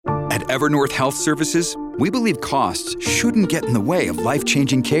At Evernorth Health Services, we believe costs shouldn't get in the way of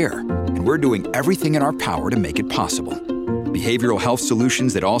life-changing care, and we're doing everything in our power to make it possible. Behavioral health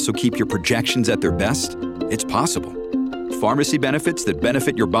solutions that also keep your projections at their best? It's possible. Pharmacy benefits that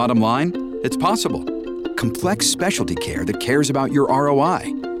benefit your bottom line? It's possible. Complex specialty care that cares about your ROI?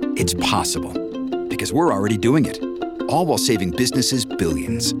 It's possible. Because we're already doing it. All while saving businesses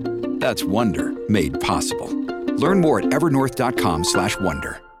billions. That's Wonder made possible. Learn more at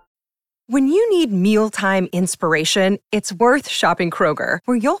evernorth.com/wonder. When you need mealtime inspiration, it's worth shopping Kroger,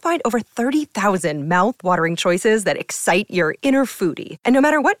 where you'll find over 30,000 mouth-watering choices that excite your inner foodie. And no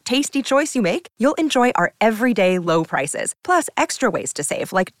matter what tasty choice you make, you'll enjoy our everyday low prices, plus extra ways to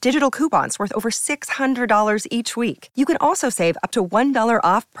save, like digital coupons worth over $600 each week. You can also save up to $1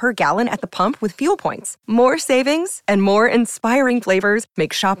 off per gallon at the pump with fuel points. More savings and more inspiring flavors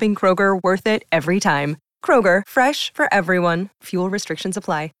make shopping Kroger worth it every time. Kroger, fresh for everyone. Fuel restrictions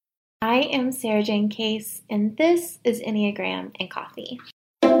apply. I am Sarah Jane Case, and this is Enneagram and Coffee.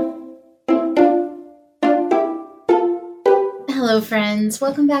 Hello, friends.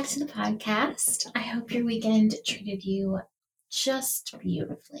 Welcome back to the podcast. I hope your weekend treated you just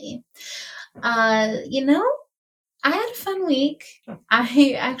beautifully. I had a fun week.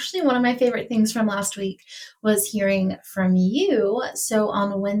 One of my favorite things from last week was hearing from you. So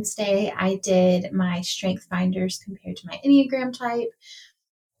on Wednesday, I did my Strength Finders compared to my Enneagram type.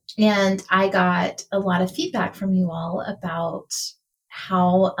 And I got a lot of feedback from you all about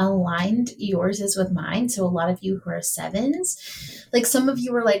how aligned yours is with mine. So a lot of you who are 7s, like some of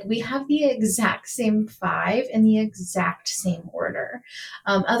you were like, we have the exact same 5 in the exact same order.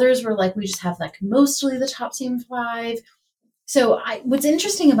 Others were like, we just have like mostly the top same 5. So what's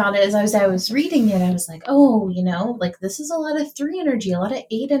interesting about it is as I was reading it, I was like, oh, like this is a lot of 3 energy, a lot of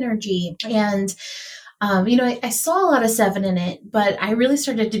 8 energy. And I saw a lot of 7 in it, but I really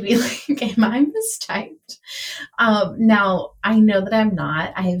started to be like, am I mistyped? Now I know that I'm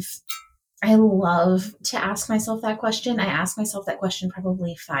not. I love to ask myself that question. I ask myself that question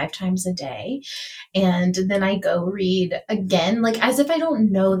probably 5 times a day. And then I go read again, like as if I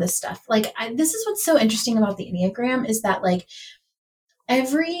don't know this stuff. This is what's so interesting about the Enneagram is that like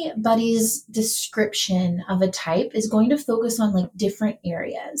everybody's description of a type is going to focus on like different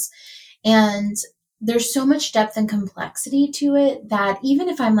areas. And there's so much depth and complexity to it that even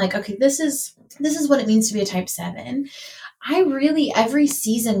if I'm like, okay, this is what it means to be a type 7, I really every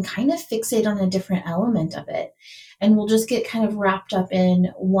season kind of fixate on a different element of it. And we'll just get kind of wrapped up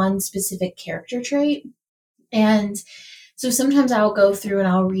in one specific character trait. And so sometimes I'll go through and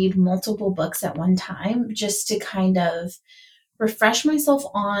I'll read multiple books at one time just to kind of refresh myself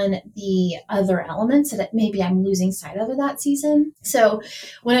on the other elements that maybe I'm losing sight of that season. So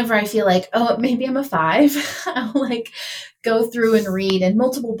whenever I feel like, oh, maybe I'm a 5, I'll like go through and read in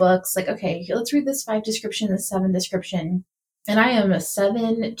multiple books, like, okay, let's read this 5 description, this 7 description. And I am a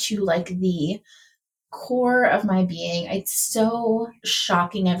 7 to like the core of my being. It's so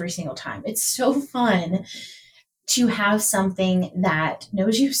shocking every single time. It's so fun to have something that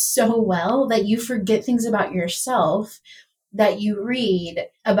knows you so well that you forget things about yourself that you read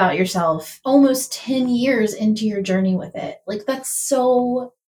about yourself almost 10 years into your journey with it. Like that's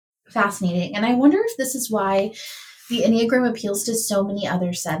so fascinating. And I wonder if this is why the Enneagram appeals to so many other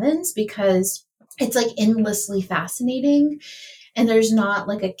 7s, because it's like endlessly fascinating. And there's not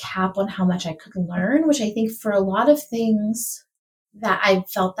like a cap on how much I could learn, which I think for a lot of things that I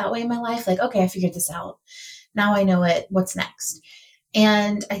felt that way in my life, like, okay, I figured this out. Now I know it. What's next?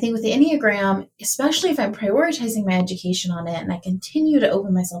 And I think with the Enneagram, especially if I'm prioritizing my education on it and I continue to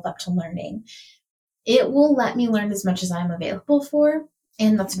open myself up to learning, it will let me learn as much as I'm available for.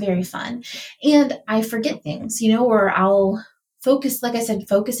 And that's very fun. And I forget things, or I'll focus, like I said,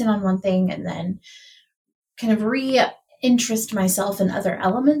 focus in on one thing and then kind of re-interest myself in other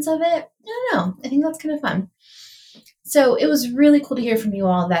elements of it. I don't know. I think that's kind of fun. So it was really cool to hear from you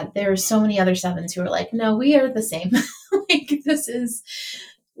all that there's so many other 7s who are like, no, we are the same. Like this is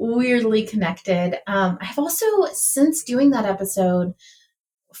weirdly connected. I've also, since doing that episode,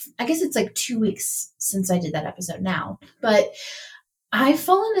 I guess it's like 2 weeks since I did that episode now, but I've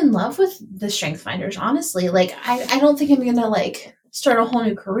fallen in love with the Strength Finders, honestly. Like, I don't think I'm going to like start a whole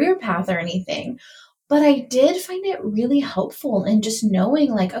new career path or anything, but I did find it really helpful in just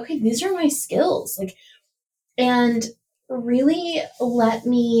knowing like, okay, these are my skills, like, and really let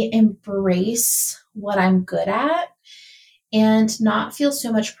me embrace what I'm good at and not feel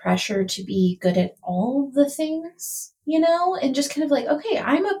so much pressure to be good at all the things, and just kind of like, okay,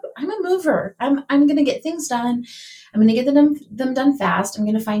 I'm a mover. I'm going to get things done. I'm going to get them done fast. I'm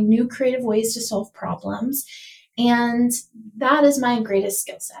going to find new creative ways to solve problems. And that is my greatest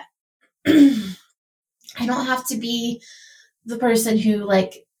skill set. I don't have to be the person who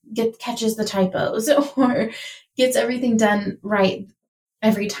like catches the typos or gets everything done right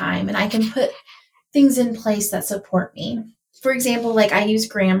every time. And I can put things in place that support me. For example, like I use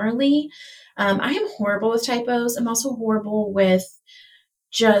Grammarly. I am horrible with typos. I'm also horrible with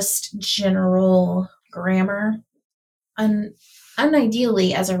just general grammar.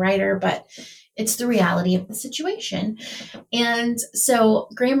 Unideally as a writer, but it's the reality of the situation. And so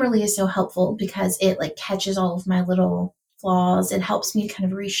Grammarly is so helpful because it like catches all of my little flaws. It helps me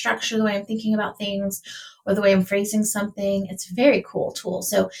kind of restructure the way I'm thinking about things or the way I'm phrasing something. It's a very cool tool.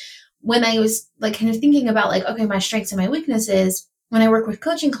 So when I was like kind of thinking about like, okay, my strengths and my weaknesses, when I work with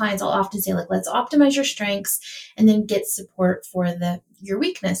coaching clients, I'll often say like, let's optimize your strengths and then get support for your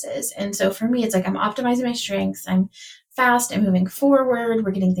weaknesses. And so for me, it's like I'm optimizing my strengths. I'm fast. I'm moving forward.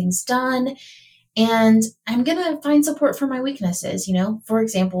 We're getting things done. And I'm going to find support for my weaknesses, for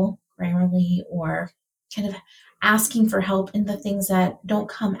example, Grammarly, or kind of asking for help in the things that don't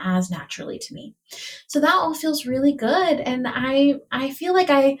come as naturally to me. So that all feels really good. And I feel like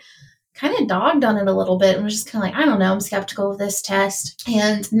I kind of dogged on it a little bit and was just kind of like, I don't know, I'm skeptical of this test.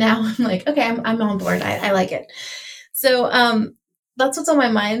 And now I'm like, okay, I'm on board. I like it. So that's what's on my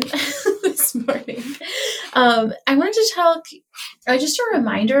mind this morning. I wanted to talk, just a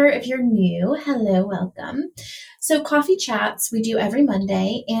reminder, if you're new, hello, welcome. So coffee chats we do every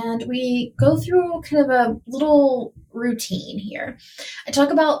Monday, and we go through kind of a little routine here. I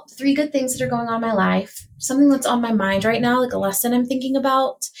talk about 3 good things that are going on in my life, something that's on my mind right now, like a lesson I'm thinking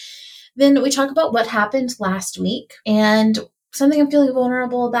about. Then we talk about what happened last week and something I'm feeling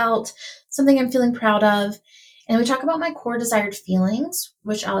vulnerable about, something I'm feeling proud of. And we talk about my core desired feelings,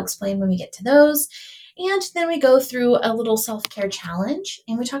 which I'll explain when we get to those. And then we go through a little self-care challenge,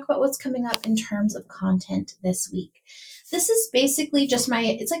 and we talk about what's coming up in terms of content this week. This is basically just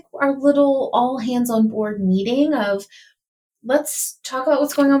it's like our little all hands on board meeting of let's talk about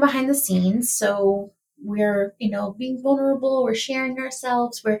what's going on behind the scenes. So we're, being vulnerable, we're sharing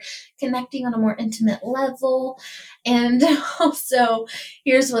ourselves, we're connecting on a more intimate level. And also,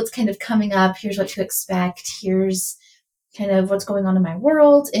 here's what's kind of coming up, here's what to expect, here's kind of what's going on in my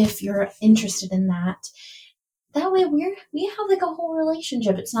world, if you're interested in that. That way we have like a whole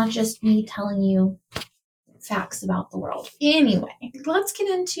relationship. It's not just me telling you facts about the world. Anyway, let's get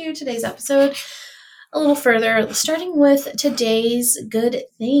into today's episode a little further, starting with today's good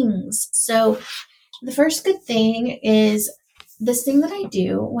things. So the first good thing is this thing that I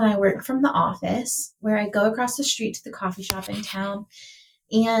do when I work from the office, where I go across the street to the coffee shop in town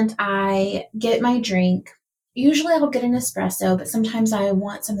and I get my drink. Usually I'll get an espresso, but sometimes I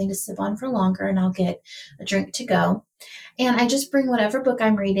want something to sip on for longer and I'll get a drink to go. And I just bring whatever book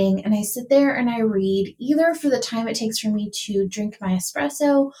I'm reading and I sit there and I read, either for the time it takes for me to drink my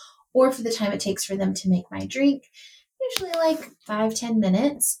espresso or for the time it takes for them to make my drink. Usually like 5-10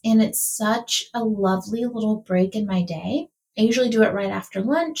 minutes. And it's such a lovely little break in my day. I usually do it right after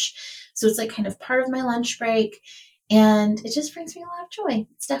lunch. So it's like kind of part of my lunch break. And it just brings me a lot of joy.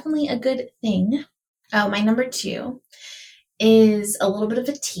 It's definitely a good thing. Oh, my number 2 is a little bit of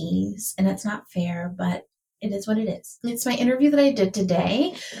a tease, and it's not fair, but it is what it is. It's my interview that I did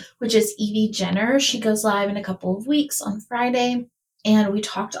today, which is Evie Jenner. She goes live in a couple of weeks on Friday, and we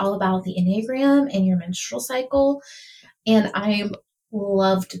talked all about the Enneagram and your menstrual cycle, and I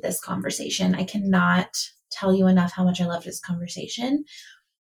loved this conversation. I cannot tell you enough how much I loved this conversation.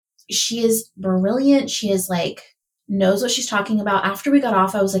 She is brilliant. She is like, knows what she's talking about. After we got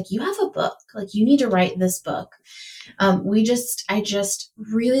off, I was like, you have a book. Like, you need to write this book. I just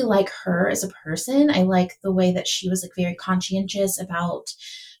really like her as a person. I like the way that she was like very conscientious about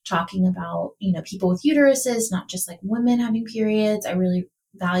talking about, people with uteruses, not just like women having periods. I really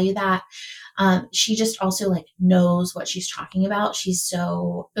value that. She just also like knows what she's talking about.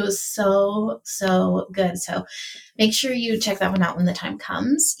 It was so good. So make sure you check that one out when the time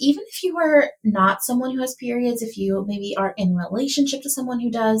comes. Even if you are not someone who has periods, if you maybe are in relationship to someone who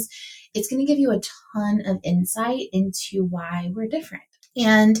does, it's going to give you a ton of insight into why we're different.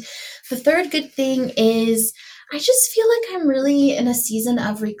 And the third good thing is I just feel like I'm really in a season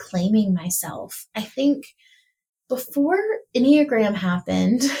of reclaiming myself. I think before Enneagram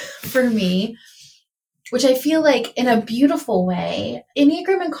happened for me, which I feel like in a beautiful way,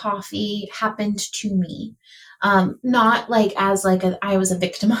 Enneagram and coffee happened to me. Not like as like I was a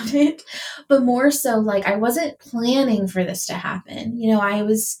victim of it, but more so like I wasn't planning for this to happen. I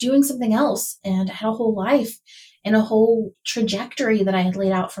was doing something else and I had a whole life and a whole trajectory that I had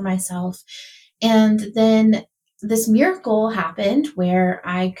laid out for myself. And then this miracle happened where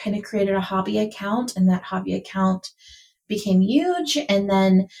I kind of created a hobby account, and that hobby account became huge. And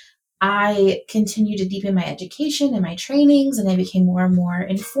then I continued to deepen my education and my trainings, and I became more and more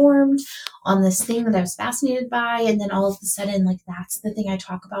informed on this thing that I was fascinated by. And then all of a sudden, like, that's the thing I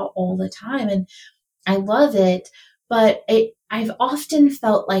talk about all the time. And I love it. But I've often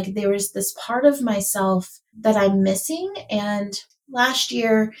felt like there was this part of myself that I'm missing. And last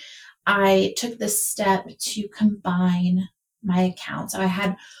year, I took this step to combine my accounts. So I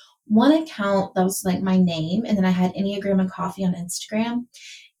had one account that was like my name, and then I had Enneagram and Coffee on Instagram.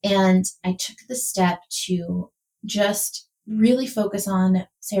 And I took the step to just really focus on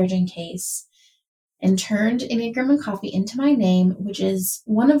Sarah Jane Case and turned Enneagram and Coffee into my name, which is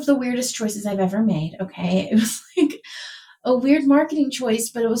one of the weirdest choices I've ever made. Okay. It was like a weird marketing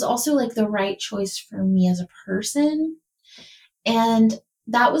choice, but it was also like the right choice for me as a person. And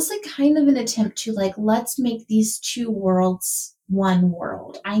that was like kind of an attempt to like, let's make these two worlds one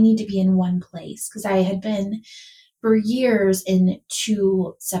world. I need to be in one place because I had been for years in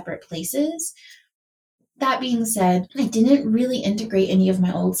two separate places. That being said, I didn't really integrate any of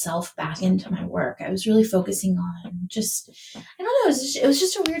my old self back into my work. I was really focusing on just, I don't know, it was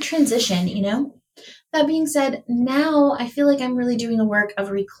just a weird transition, you know? That being said, now I feel like I'm really doing the work of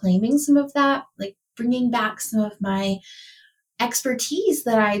reclaiming some of that, like bringing back some of my expertise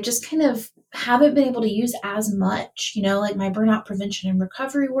that I just kind of haven't been able to use as much, you know, like my burnout prevention and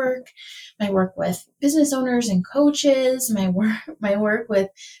recovery work, my work with business owners and coaches, my work with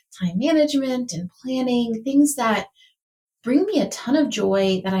time management and planning, things that bring me a ton of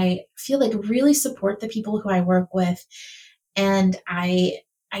joy that I feel like really support the people who I work with. And I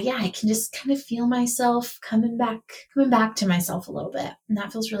can just kind of feel myself coming back to myself a little bit. And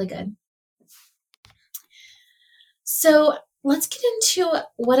that feels really good. So let's get into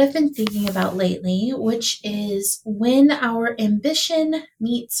what I've been thinking about lately, which is when our ambition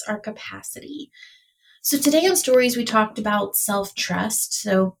meets our capacity. So today on Stories, we talked about self-trust.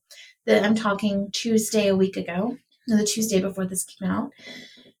 So I'm talking Tuesday a week ago, the Tuesday before this came out.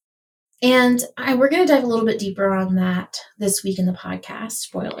 And we're going to dive a little bit deeper on that this week in the podcast,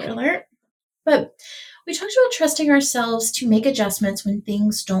 spoiler alert. But we talked about trusting ourselves to make adjustments when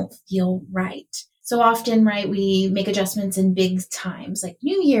things don't feel right. So often, right, we make adjustments in big times like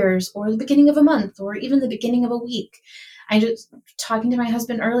New Year's or the beginning of a month or even the beginning of a week. I just talking to my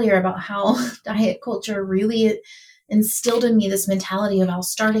husband earlier about how diet culture really instilled in me this mentality of I'll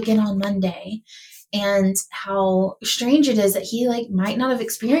start again on Monday, and how strange it is that he like might not have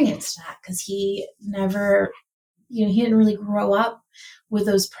experienced that because he never, he didn't really grow up with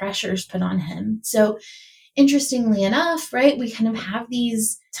those pressures put on him. So interestingly enough, right, we kind of have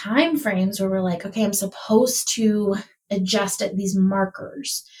these time frames where we're like, okay, I'm supposed to adjust at these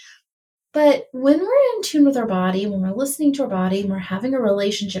markers. But when we're in tune with our body, when we're listening to our body, and we're having a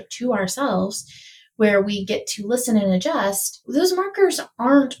relationship to ourselves where we get to listen and adjust, those markers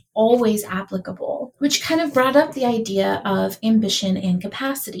aren't always applicable, which kind of brought up the idea of ambition and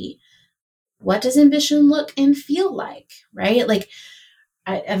capacity. What does ambition look and feel like, right? Like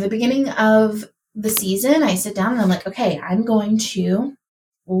at the beginning of the season, I sit down and I'm like, okay, I'm going to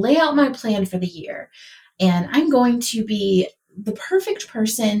lay out my plan for the year, and I'm going to be the perfect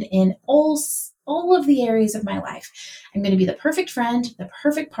person in all of the areas of my life. I'm going to be the perfect friend, the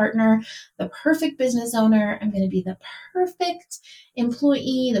perfect partner, the perfect business owner. I'm going to be the perfect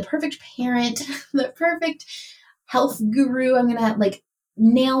employee, the perfect parent, the perfect health guru. I'm going to like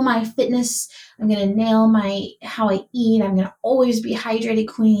nail my fitness. I'm going to nail how I eat. I'm going to always be hydrated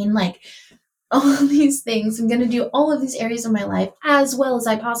queen. Like all of these things. I'm going to do all of these areas of my life as well as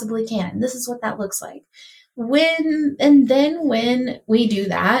I possibly can. This is what that looks like. When we do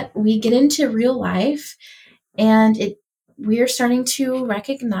that, we get into real life and we're starting to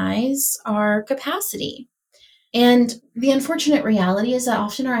recognize our capacity. And the unfortunate reality is that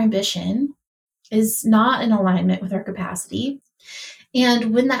often our ambition is not in alignment with our capacity.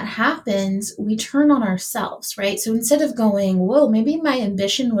 And when that happens, we turn on ourselves, right? So instead of going, whoa, maybe my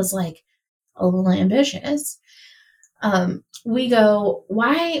ambition was like a little ambitious, we go,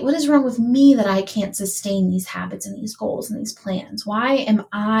 what is wrong with me that I can't sustain these habits and these goals and these plans? Why am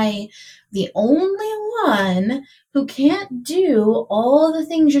I the only one who can't do all the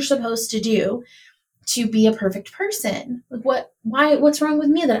things you're supposed to do to be a perfect person? Like what's wrong with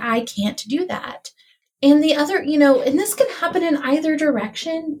me that I can't do that? And the other, and this can happen in either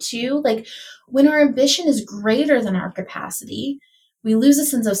direction too. Like when our ambition is greater than our capacity, we lose a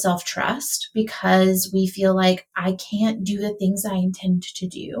sense of self-trust because we feel like I can't do the things I intend to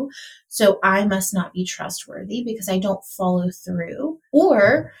do, so I must not be trustworthy because I don't follow through.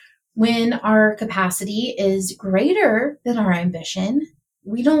 Or when our capacity is greater than our ambition,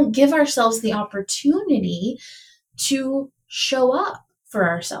 we don't give ourselves the opportunity to show up for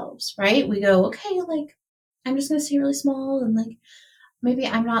ourselves, right? We go, okay, like, I'm just going to stay really small, and like, maybe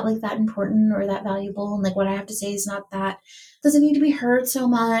I'm not like that important or that valuable, and like what I have to say is not that, doesn't need to be heard so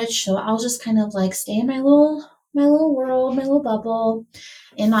much. So I'll just kind of like stay in my little world, my little bubble,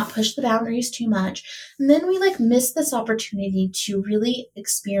 and not push the boundaries too much. And then we like miss this opportunity to really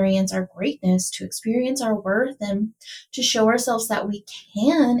experience our greatness, to experience our worth, and to show ourselves that we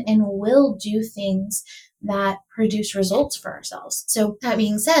can and will do things that produce results for ourselves. So that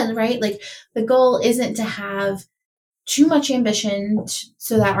being said, right, like the goal isn't to have too much ambition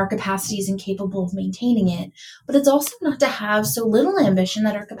so that our capacity is incapable of maintaining it. But it's also not to have so little ambition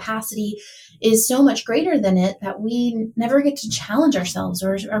that our capacity is so much greater than it that we never get to challenge ourselves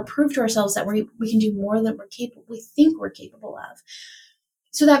or prove to ourselves that we can do more than we think we're capable of.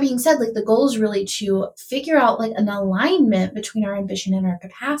 So that being said, like the goal is really to figure out like an alignment between our ambition and our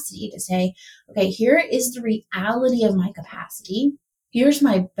capacity to say, okay, here is the reality of my capacity. Here's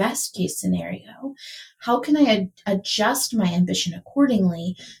my best case scenario. How can I adjust my ambition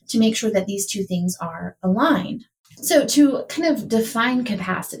accordingly to make sure that these two things are aligned? So to kind of define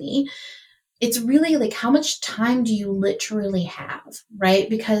capacity, it's really like how much time do you literally have, right?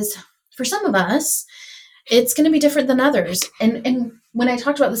 Because for some of us, it's going to be different than others. And when I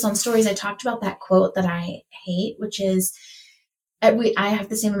talked about this on stories, I talked about that quote that I hate, which is, I have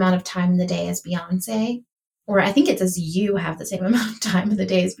the same amount of time in the day as Beyonce. Or I think it says you have the same amount of time in the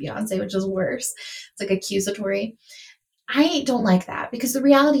day as Beyonce, which is worse. It's like accusatory. I don't like that because the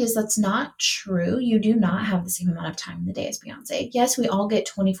reality is that's not true. You do not have the same amount of time in the day as Beyonce. Yes, we all get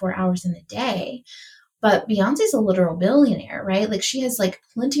 24 hours in the day, but Beyonce's a literal billionaire, right? Like she has like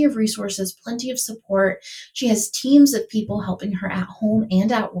plenty of resources, plenty of support. She has teams of people helping her at home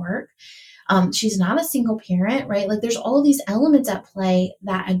and at work. She's not a single parent, right? Like there's all of these elements at play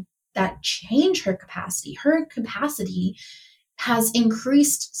that change her capacity. Her capacity has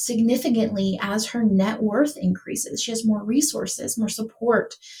increased significantly as her net worth increases. She has more resources, more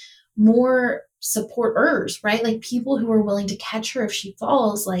support, more supporters, right? Like people who are willing to catch her if she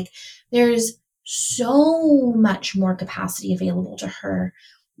falls. Like there's so much more capacity available to her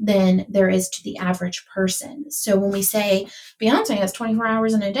than there is to the average person. So when we say Beyonce has 24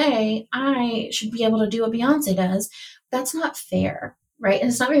 hours in a day, I should be able to do what Beyonce does, that's not fair, right?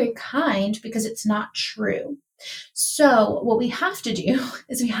 And it's not very kind because it's not true. So what we have to do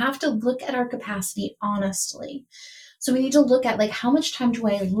is we have to look at our capacity honestly. So we need to look at like, how much time do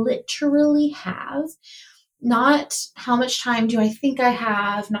I literally have? Not how much time do I think I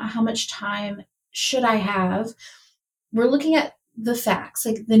have, not how much time should I have. We're looking at the facts,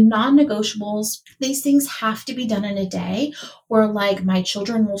 like the non-negotiables. These things have to be done in a day, or like my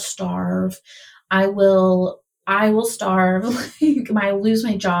children will starve. I will starve, I lose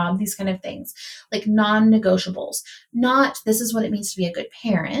my job, these kind of things, like non-negotiables. Not this is what it means to be a good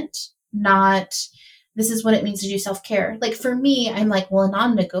parent, not this is what it means to do self-care. Like for me, I'm like, well, a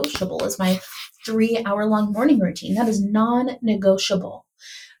non-negotiable is my 3-hour-long morning routine. That is non-negotiable,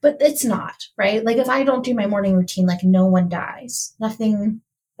 but it's not, right? Like if I don't do my morning routine, like no one dies, nothing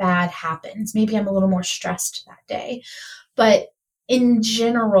bad happens. Maybe I'm a little more stressed that day, but in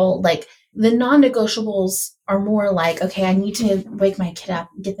general, like the non-negotiables are more like, okay, I need to wake my kid up,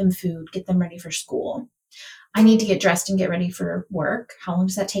 get them food, get them ready for school. I need to get dressed and get ready for work. How long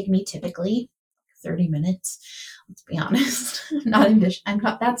does that take me typically? 30 minutes. Let's be honest.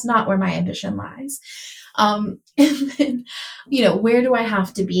 That's not where my ambition lies. And then, where do I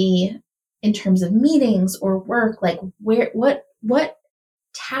have to be in terms of meetings or work? Like what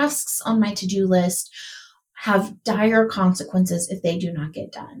tasks on my to-do list have dire consequences if they do not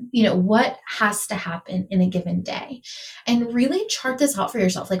get done? What has to happen in a given day? And really chart this out for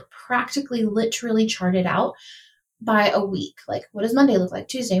yourself, like practically, literally chart it out by a week. Like what does Monday look like?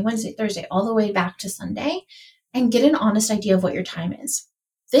 Tuesday, Wednesday, Thursday, all the way back to Sunday, and get an honest idea of what your time is.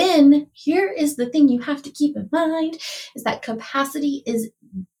 Then here is the thing you have to keep in mind is that capacity is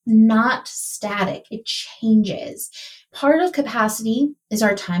not static. It changes. Part of capacity is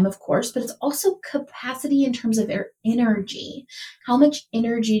our time, of course, but it's also capacity in terms of our energy. How much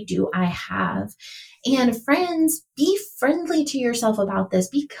energy do I have? And friends, be friendly to yourself about this.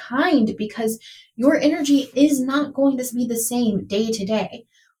 Be kind, because your energy is not going to be the same day to day.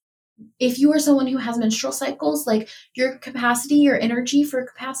 If you are someone who has menstrual cycles, like your capacity, your energy for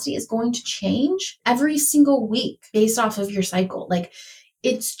capacity is going to change every single week based off of your cycle. Like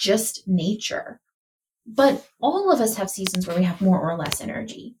it's just nature. But all of us have seasons where we have more or less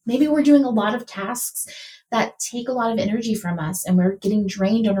energy. Maybe we're doing a lot of tasks that take a lot of energy from us and we're getting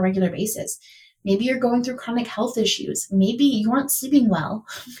drained on a regular basis. Maybe you're going through chronic health issues. Maybe you aren't sleeping well.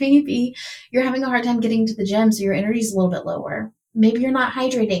 Maybe you're having a hard time getting to the gym, so your energy is a little bit lower. Maybe you're not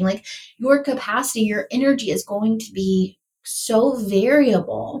hydrating. Like your capacity, your energy is going to be so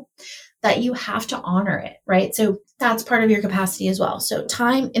variable that you have to honor it, right? So that's part of your capacity as well. So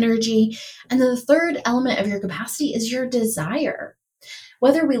time, energy, and then the third element of your capacity is your desire.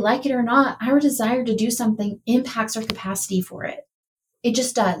 Whether we like it or not, our desire to do something impacts our capacity for it. It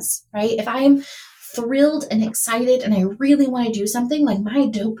just does, right? If I am thrilled and excited and I really want to do something, like my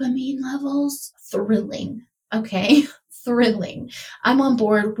dopamine levels, thrilling, okay? Thrilling. I'm on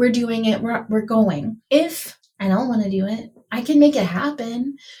board. We're doing it. We're going. If I don't want to do it, I can make it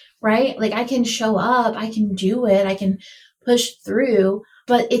happen, right? Like I can show up, I can do it, I can push through,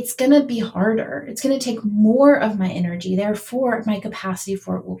 but it's going to be harder. It's going to take more of my energy. Therefore, my capacity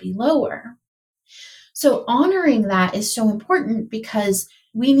for it will be lower. So honoring that is so important because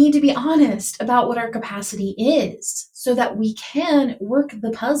we need to be honest about what our capacity is so that we can work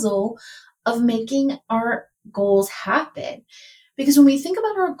the puzzle of making our goals happen. Because when we think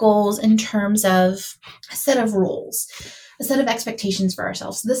about our goals in terms of a set of rules, a set of expectations for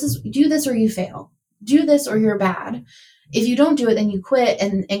ourselves, this is do this or you fail, do this or you're bad. If you don't do it, then you quit,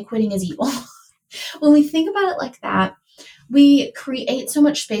 and quitting is evil. When we think about it like that, we create so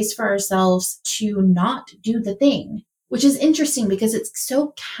much space for ourselves to not do the thing, which is interesting because it's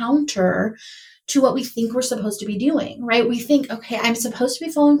so counter to what we think we're supposed to be doing, right? We think, okay, I'm supposed to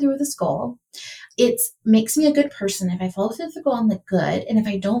be following through with this goal. It makes me a good person. If I follow through with the goal, I'm the good. And if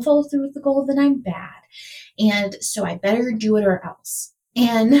I don't follow through with the goal, then I'm bad. And so I better do it or else.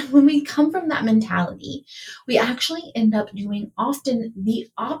 And when we come from that mentality, we actually end up doing often the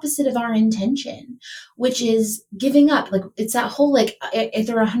opposite of our intention, which is giving up. Like it's that whole, like,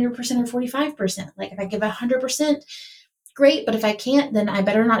 either 100% or 45%. Like if I give 100%, great. But if I can't, then I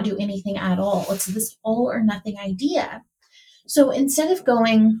better not do anything at all. It's this all or nothing idea. So instead of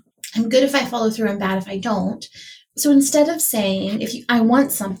going, I'm good if I follow through, I'm bad if I don't. So instead of saying, I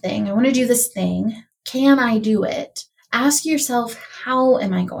want something, I want to do this thing, can I do it? Ask yourself, how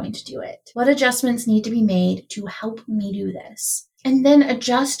am I going to do it? What adjustments need to be made to help me do this? And then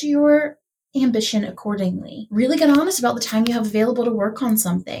adjust your ambition accordingly. Really get honest about the time you have available to work on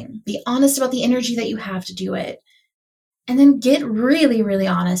something. Be honest about the energy that you have to do it. And then get really, really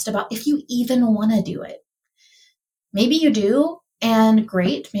honest about if you even want to do it. Maybe you do, and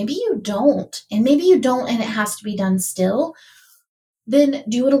great. Maybe you don't. And maybe you don't, and it has to be done still. Then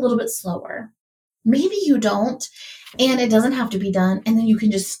do it a little bit slower. Maybe you don't, and it doesn't have to be done, and then you can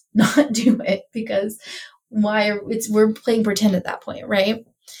just not do it because we're playing pretend at that point, right?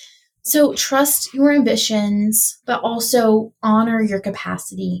 So trust your ambitions, but also honor your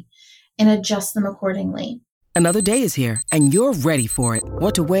capacity and adjust them accordingly. Another day is here, and you're ready for it.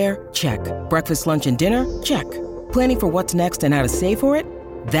 What to wear? Check. Breakfast, lunch, and dinner? Check. Planning for what's next and how to save for it?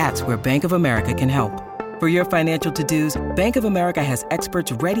 That's where Bank of America can help. For your financial to-dos, Bank of America has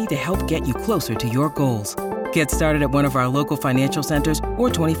experts ready to help get you closer to your goals. Get started at one of our local financial centers or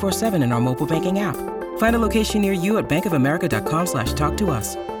 24/7 in our mobile banking app. Find a location near you at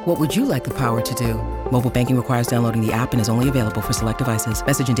bankofamerica.com/talktous. What would you like the power to do? Mobile banking requires downloading the app and is only available for select devices.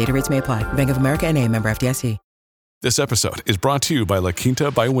 Message and data rates may apply. Bank of America N.A., member FDIC. This episode is brought to you by La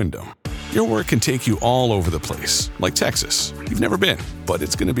Quinta by Wyndham. Your work can take you all over the place, like Texas. You've never been, but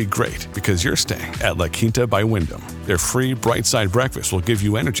it's going to be great because you're staying at La Quinta by Wyndham. Their free Bright Side breakfast will give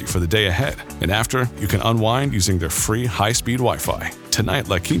you energy for the day ahead. And after, you can unwind using their free high-speed Wi-Fi. Tonight,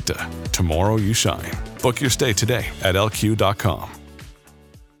 La Quinta. Tomorrow, you shine. Book your stay today at lq.com.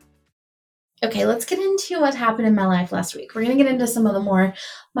 Okay, let's get into what happened in my life last week. We're going to get into some of the more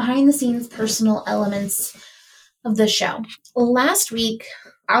behind-the-scenes personal elements of the show. Last week,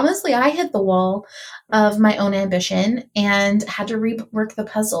 honestly, I hit the wall of my own ambition and had to rework the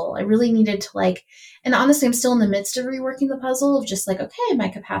puzzle. I really needed to and honestly, I'm still in the midst of reworking the puzzle of just okay, my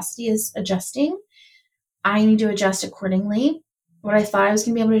capacity is adjusting. I need to adjust accordingly. What I thought I was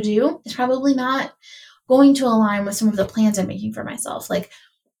going to be able to do is probably not going to align with some of the plans I'm making for myself. I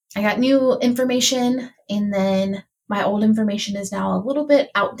got new information, and then my old information is now a little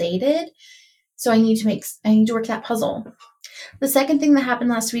bit outdated. So I need to work that puzzle. The second thing that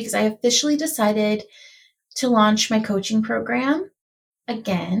happened last week is I officially decided to launch my coaching program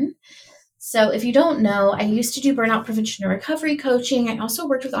again. So if you don't know, I used to do burnout prevention and recovery coaching. I also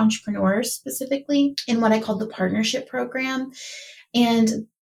worked with entrepreneurs specifically in what I called the partnership program. And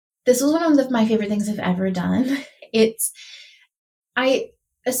this was one of my favorite things I've ever done. I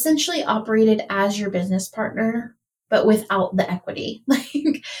essentially operated as your business partner, but without the equity.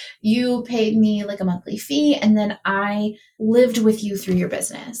 You paid me a monthly fee, and then I lived with you through your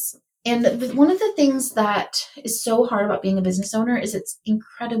business. And one of the things that is so hard about being a business owner is it's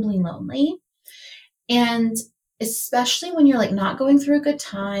incredibly lonely. And especially when you're like not going through a good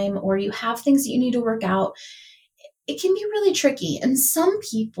time or you have things that you need to work out, it can be really tricky. And some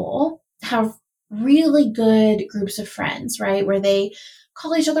people have really good groups of friends, right? Where they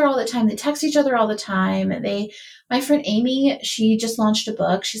call each other all the time. They text each other all the time. My friend Amy, she just launched a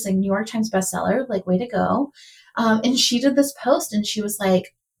book. She's like New York Times bestseller, like way to go. And she did this post and she was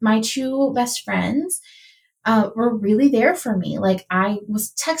like, my two best friends were really there for me. Like I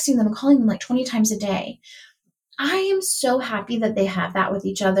was texting them and calling them like 20 times a day. I am so happy that they have that with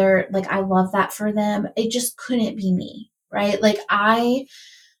each other. Like I love that for them. It just couldn't be me, right? Like I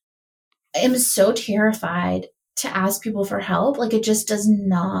am so terrified to ask people for help. Like it just does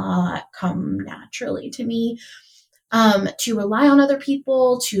not come naturally to me. To rely on other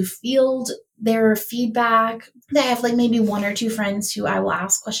people, to field their feedback. I have like maybe one or two friends who I will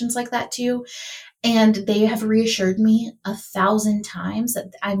ask questions like that to. And they have reassured me 1,000 times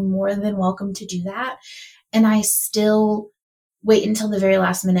that I'm more than welcome to do that. And I still wait until the very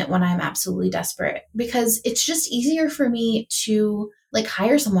last minute when I'm absolutely desperate, because it's just easier for me to like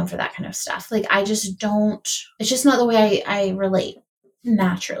hire someone for that kind of stuff. Like I just don't, it's just not the way I relate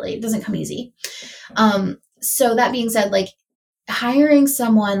naturally. It doesn't come easy. So that being said, like hiring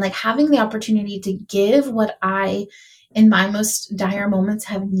someone, like having the opportunity to give what I, in my most dire moments,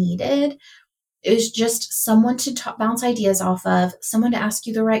 have needed is just someone to bounce ideas off of, someone to ask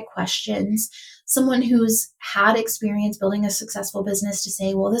you the right questions, someone who's had experience building a successful business to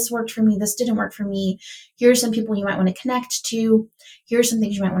say, well, this worked for me, this didn't work for me. Here are some people you might want to connect to. Here are some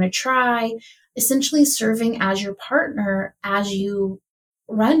things you might want to try. Essentially serving as your partner as you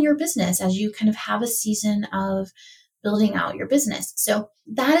run your business, as you kind of have a season of building out your business. So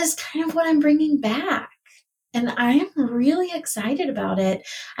that is kind of what I'm bringing back. And I'm really excited about it.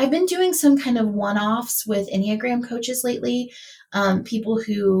 I've been doing some kind of one-offs with Enneagram coaches lately, people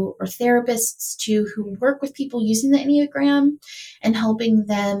who are therapists too, who work with people using the Enneagram and helping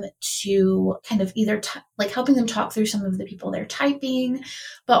them to kind of either helping them talk through some of the people they're typing,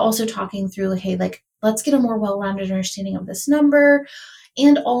 but also talking through like, hey, like, let's get a more well-rounded understanding of this number.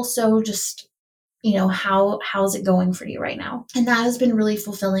 And also just, you know, how's it going for you right now? And that has been really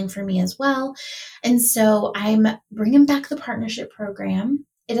fulfilling for me as well. And so I'm bringing back the partnership program.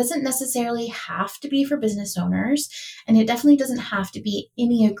 It doesn't necessarily have to be for business owners, and it definitely doesn't have to be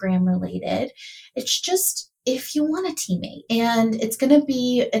Enneagram related. It's just if you want a teammate, and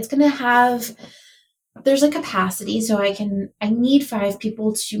there's a capacity. So I need 5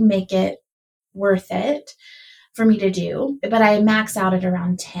 people to make it worth it for me to do, but I max out at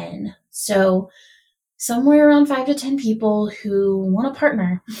around 10. So somewhere around 5 to 10 people who want to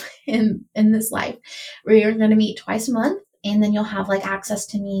partner in this life. We're going to meet twice a month, and then you'll have like access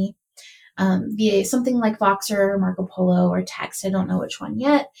to me via something like Voxer or Marco Polo or text. I don't know which one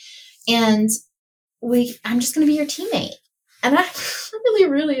yet. And I'm just going to be your teammate. And I'm really,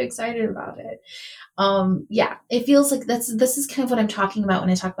 really excited about it. Yeah, it feels like this is kind of what I'm talking about when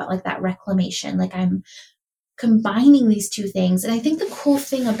I talk about like that reclamation. Like I'm combining these two things. And I think the cool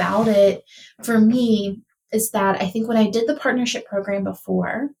thing about it for me is that I think when I did the partnership program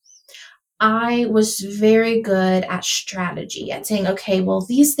before, I was very good at strategy, at saying, okay, well,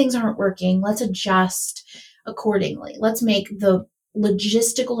 these things aren't working. Let's adjust accordingly. Let's make the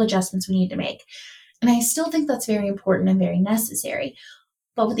logistical adjustments we need to make. And I still think that's very important and very necessary.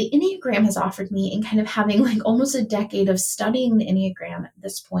 But what the Enneagram has offered me, and kind of having like almost a decade of studying the Enneagram at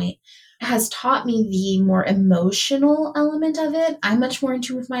this point, has taught me the more emotional element of it. I'm much more in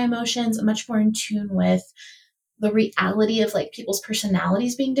tune with my emotions. I'm much more in tune with the reality of like people's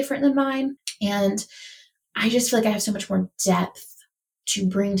personalities being different than mine. And I just feel like I have so much more depth to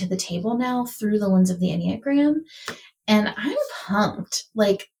bring to the table now through the lens of the Enneagram. And I'm pumped.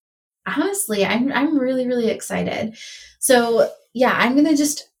 Like, honestly, I'm really, really excited. So yeah, I'm going to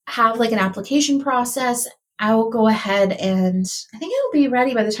just have like an application process. I will go ahead and I think it'll be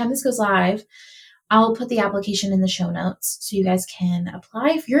ready by the time this goes live. I'll put the application in the show notes so you guys can apply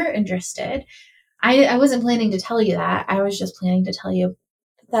if you're interested. I wasn't planning to tell you that. I was just planning to tell you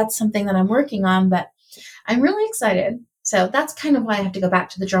that's something that I'm working on, but I'm really excited. So that's kind of why I have to go back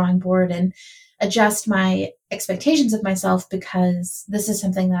to the drawing board and adjust my expectations of myself, because this is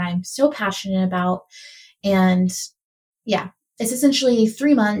something that I'm so passionate about. And yeah, it's essentially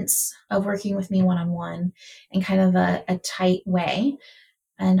 3 months of working with me one-on-one in kind of a tight way.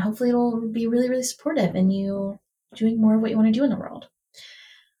 And hopefully it'll be really, really supportive in you doing more of what you want to do in the world.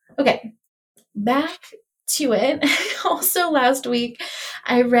 Okay, back to it. Also last week,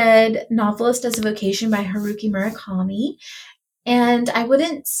 I read Novelist as a Vocation by Haruki Murakami. And I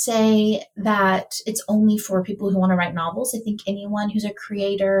wouldn't say that it's only for people who want to write novels. I think anyone who's a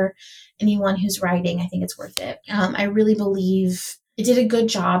creator, anyone who's writing, I think it's worth it. I really believe it did a good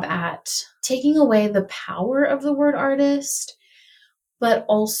job at taking away the power of the word artist, but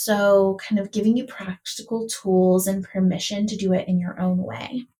also kind of giving you practical tools and permission to do it in your own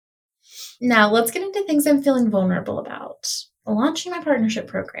way. Now, let's get into things I'm feeling vulnerable about. Launching my partnership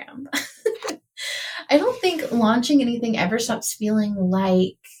program. I don't think launching anything ever stops feeling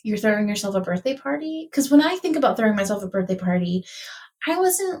like you're throwing yourself a birthday party. Because when I think about throwing myself a birthday party, I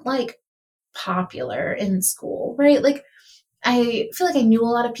wasn't like popular in school, right? Like I feel like I knew a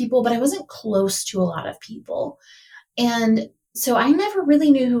lot of people, but I wasn't close to a lot of people. And so I never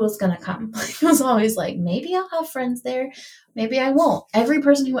really knew who was going to come. It was always like, maybe I'll have friends there. Maybe I won't. Every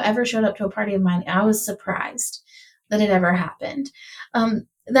person who ever showed up to a party of mine, I was surprised that it ever happened.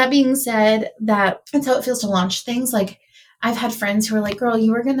 That being said, that's how it feels to launch things. Like I've had friends who are like, girl,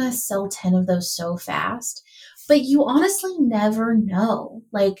 you were going to sell 10 of those so fast, but you honestly never know.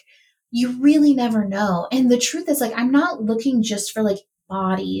 Like you really never know. And the truth is like, I'm not looking just for like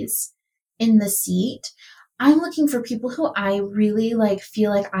bodies in the seat. I'm looking for people who I really like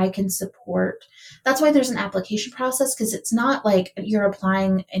feel like I can support. That's why there's an application process, because it's not like you're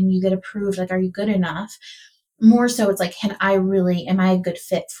applying and you get approved. Like, are you good enough? More so it's like, am I a good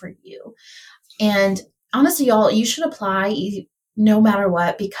fit for you? And honestly, y'all, you should apply no matter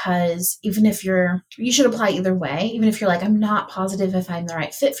what, because you should apply either way, even if you're like, I'm not positive if I'm the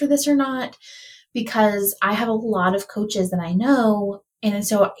right fit for this or not, because I have a lot of coaches that I know. And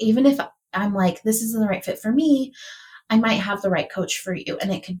so even if I'm like, this isn't the right fit for me, I might have the right coach for you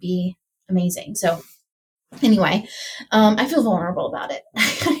and it could be amazing. So anyway, I feel vulnerable about it.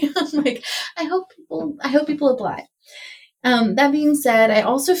 I'm like, I hope people apply. That being said, I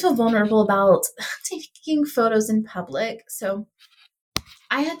also feel vulnerable about taking photos in public. So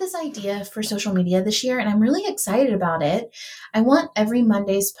I had this idea for social media this year and I'm really excited about it. I want every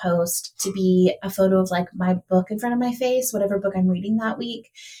Monday's post to be a photo of like my book in front of my face, whatever book I'm reading that week,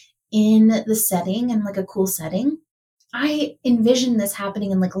 in the setting and like a cool setting. I envision this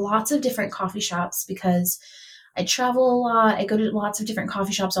happening in like lots of different coffee shops because I travel a lot. I go to lots of different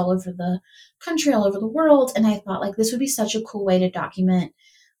coffee shops all over the country, all over the world. And I thought like this would be such a cool way to document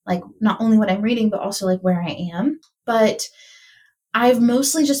like not only what I'm reading, but also like where I am. But I've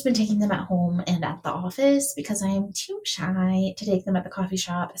mostly just been taking them at home and at the office because I am too shy to take them at the coffee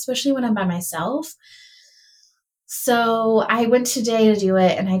shop, especially when I'm by myself. So I went today to do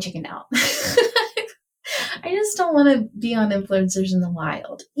it and I chickened out. I just don't want to be on influencers in the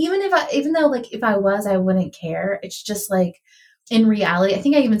wild. Even though like if I was, I wouldn't care. It's just like in reality, I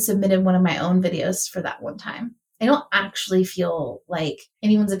think I even submitted one of my own videos for that one time. I don't actually feel like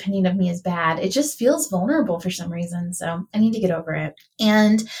anyone's opinion of me is bad. It just feels vulnerable for some reason. So I need to get over it.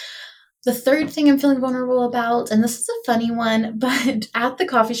 And the third thing I'm feeling vulnerable about, and this is a funny one, but at the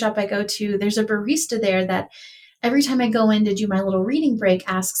coffee shop I go to, there's a barista there that every time I go in to do my little reading break,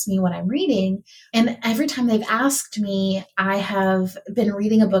 asks me what I'm reading. And every time they've asked me, I have been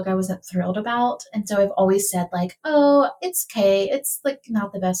reading a book I wasn't thrilled about. And so I've always said like, oh, it's okay. It's like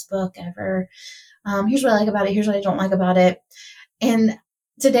not the best book ever. Here's what I like about it. Here's what I don't like about it. And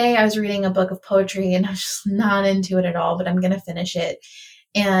today I was reading a book of poetry and I was just not into it at all, but I'm going to finish it.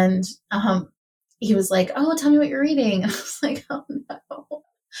 And he was like, oh, tell me what you're reading. And I was like, oh no.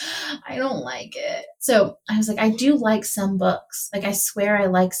 I don't like it. So I was like, I do like some books. Like, I swear I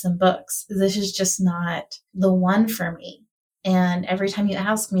like some books. This is just not the one for me. And every time you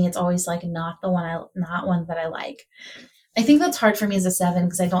ask me, it's always like not one that I like. I think that's hard for me as a 7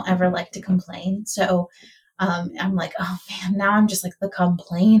 because I don't ever like to complain. So I'm like, oh man, now I'm just like the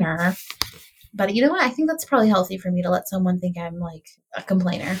complainer. But you know what? I think that's probably healthy for me to let someone think I'm like a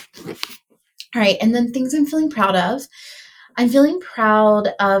complainer. All right. And then things I'm feeling proud of. I'm feeling proud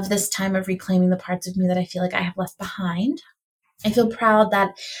of this time of reclaiming the parts of me that I feel like I have left behind. I feel proud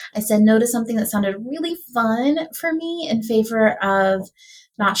that I said no to something that sounded really fun for me in favor of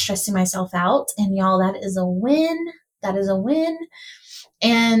not stressing myself out. And y'all, that is a win. That is a win.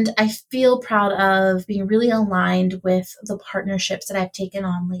 And I feel proud of being really aligned with the partnerships that I've taken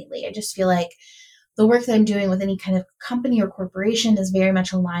on lately. I just feel like the work that I'm doing with any kind of company or corporation is very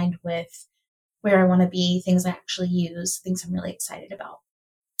much aligned with where I want to be, things I actually use, things I'm really excited about.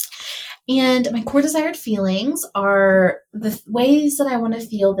 And my core desired feelings are the ways that I want to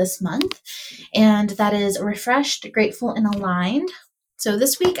feel this month. And that is refreshed, grateful, and aligned. So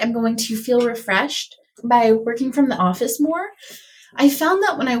this week I'm going to feel refreshed by working from the office more. I found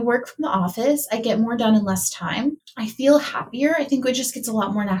that when I work from the office, I get more done in less time. I feel happier. I think it just gets a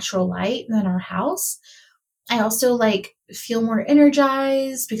lot more natural light than our house. I also like feel more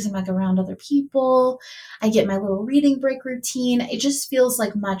energized because I'm like around other people. I get my little reading break routine. It just feels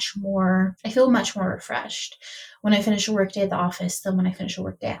like I feel much more refreshed when I finish a work day at the office than when I finish a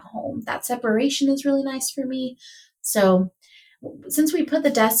work day at home. That separation is really nice for me. So since we put the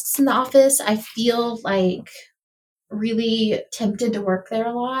desks in the office, I feel like really tempted to work there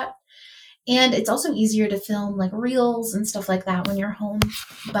a lot. And it's also easier to film like reels and stuff like that when you're home.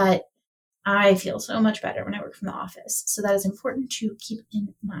 But I feel so much better when I work from the office. So that is important to keep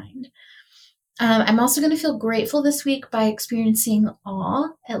in mind. I'm also going to feel grateful this week by experiencing awe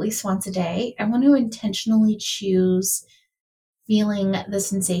at least once a day. I want to intentionally choose feeling the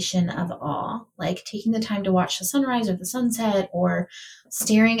sensation of awe, like taking the time to watch the sunrise or the sunset, or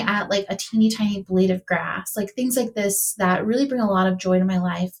staring at like a teeny tiny blade of grass, like things like this that really bring a lot of joy to my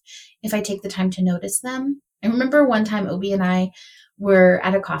life if I take the time to notice them. I remember one time Obi and I were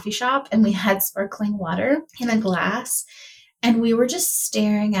at a coffee shop and we had sparkling water in a glass and we were just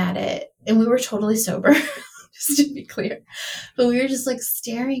staring at it, and we were totally sober, just to be clear, but we were just like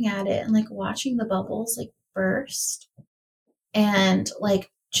staring at it and like watching the bubbles like burst, and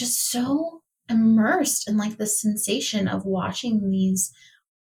like just so immersed in like the sensation of watching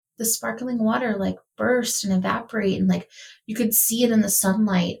the sparkling water like burst and evaporate, and like you could see it in the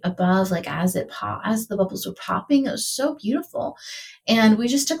sunlight above, like as the bubbles were popping. It was so beautiful, and we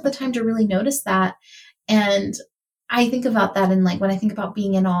just took the time to really notice that. And I think about that, and like when I think about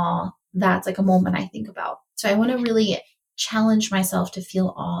being in awe, that's like a moment I think about. So I want to really challenge myself to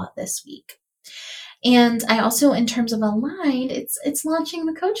feel awe this week. And I also, in terms of aligned, it's launching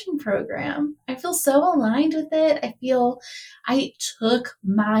the coaching program. I feel so aligned with it. I feel I took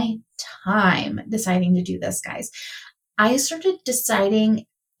my time deciding to do this, guys. I started deciding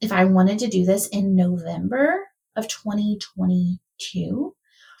if I wanted to do this in November of 2022,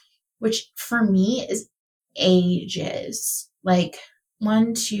 which for me is ages, like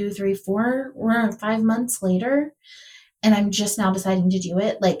 1, 2, 3, 4, we're 5 months later, and I'm just now deciding to do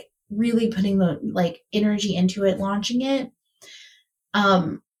it, like really putting the like energy into it, launching it.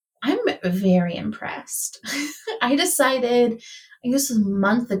 I'm very impressed. I decided, I guess a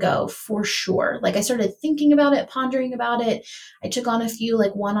month ago for sure, like I started thinking about it, pondering about it. I took on a few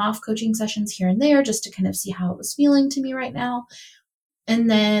like one-off coaching sessions here and there just to kind of see how it was feeling to me right now. And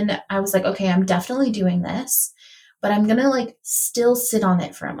then I was like, okay, I'm definitely doing this, but I'm going to like still sit on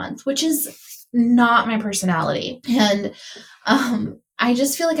it for a month, which is not my personality. And I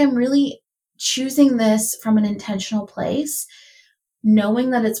just feel like I'm really choosing this from an intentional place, knowing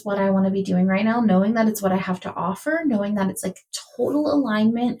that it's what I want to be doing right now, knowing that it's what I have to offer, knowing that it's like total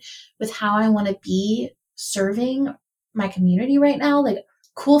alignment with how I want to be serving my community right now. Like,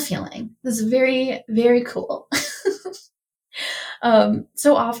 cool feeling. This is very, very cool.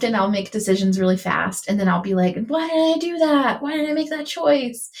 So often I'll make decisions really fast and then I'll be like, why did I do that? Why did I make that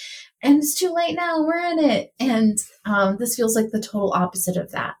choice? And it's too late now, we're in it. And this feels like the total opposite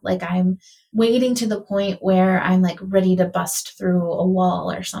of that. Like I'm waiting to the point where I'm like ready to bust through a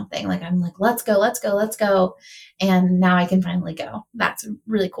wall or something. Like I'm like, let's go, let's go, let's go. And now I can finally go. That's a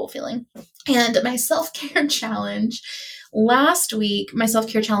really cool feeling. And my self-care challenge last week, my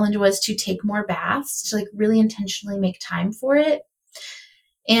self-care challenge was to take more baths, to like really intentionally make time for it.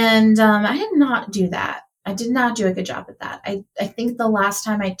 And I did not do that. I did not do a good job at that. I think the last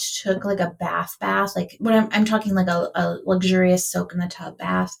time I took like a bath, like when I'm talking like a luxurious soak in the tub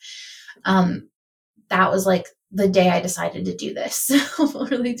bath, that was like the day I decided to do this, or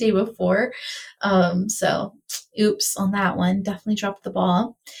the day before. So oops on that one, definitely dropped the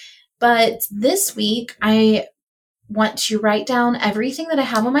ball. But this week I want to write down everything that I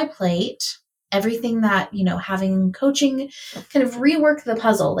have on my plate, everything that, you know, having coaching, kind of rework the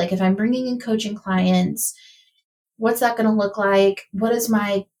puzzle. Like if I'm bringing in coaching clients, what's that going to look like? How is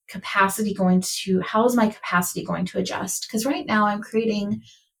my capacity going to adjust? Because right now I'm creating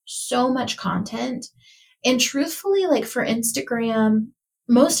so much content, and truthfully, like for Instagram,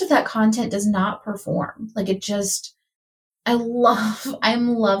 most of that content does not perform. Like I'm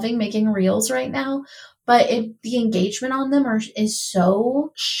loving making reels right now, but the engagement on them is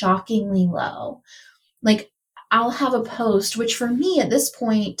so shockingly low. Like I'll have a post, which for me at this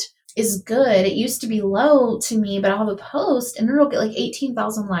point is good. It used to be low to me, but I'll have a post and it'll get like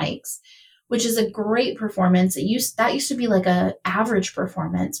 18,000 likes, which is a great performance. That used to be like a average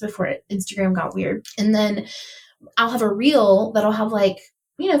performance before Instagram got weird. And then I'll have a reel that'll have like,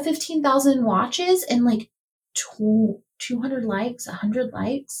 15,000 watches and like 200 likes, 100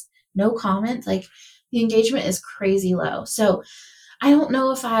 likes, no comments. Like the engagement is crazy low. So I don't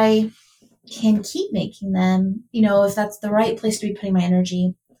know if I can keep making them, if that's the right place to be putting my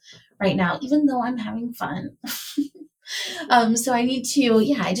energy right now, even though I'm having fun. So I need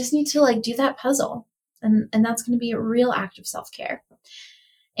to, I just need to like do that puzzle. And that's going to be a real act of self-care.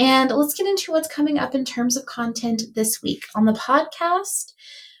 And let's get into what's coming up in terms of content this week. On the podcast,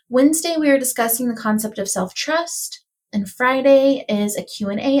 Wednesday, we are discussing the concept of self-trust, and Friday is a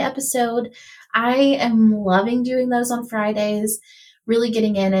Q&A episode. I am loving doing those on Fridays, really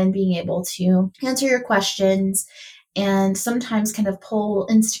getting in and being able to answer your questions and sometimes kind of pull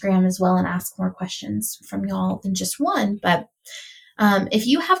Instagram as well and ask more questions from y'all than just one. But if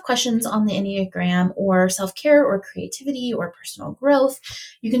you have questions on the Enneagram or self-care or creativity or personal growth,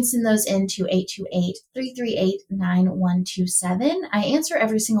 you can send those in to 828-338-9127. I answer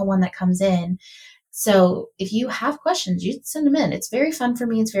every single one that comes in. So if you have questions, you send them in. It's very fun for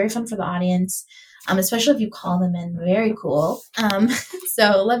me. It's very fun for the audience, especially if you call them in. Very cool.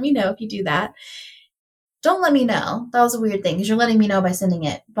 So let me know if you do that. Don't let me know. That was a weird thing because you're letting me know by sending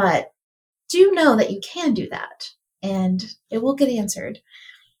it. But do know that you can do that. And it will get answered.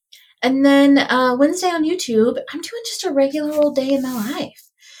 And then Wednesday on YouTube, I'm doing just a regular old day in my life.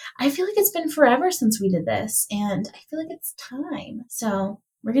 I feel like it's been forever since we did this, and I feel like it's time. So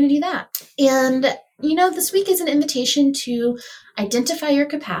we're going to do that. And, this week is an invitation to identify your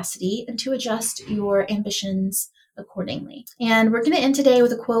capacity and to adjust your ambitions accordingly. And we're going to end today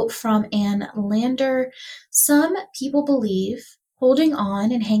with a quote from Ann Lander. Some people believe holding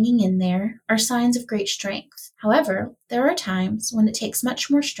on and hanging in there are signs of great strength. However, there are times when it takes much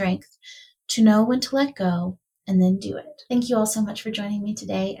more strength to know when to let go and then do it. Thank you all so much for joining me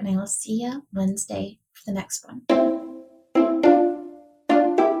today, and I will see you Wednesday for the next one.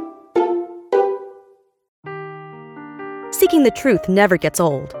 Seeking the truth never gets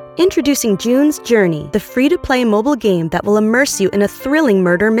old. Introducing June's Journey, the free-to-play mobile game that will immerse you in a thrilling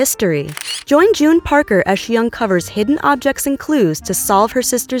murder mystery. Join June Parker as she uncovers hidden objects and clues to solve her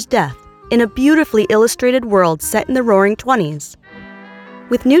sister's death in a beautifully illustrated world set in the Roaring '20s.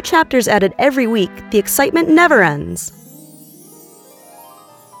 With new chapters added every week, the excitement never ends.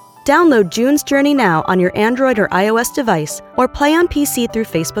 Download June's Journey now on your Android or iOS device, or play on PC through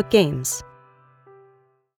Facebook Games.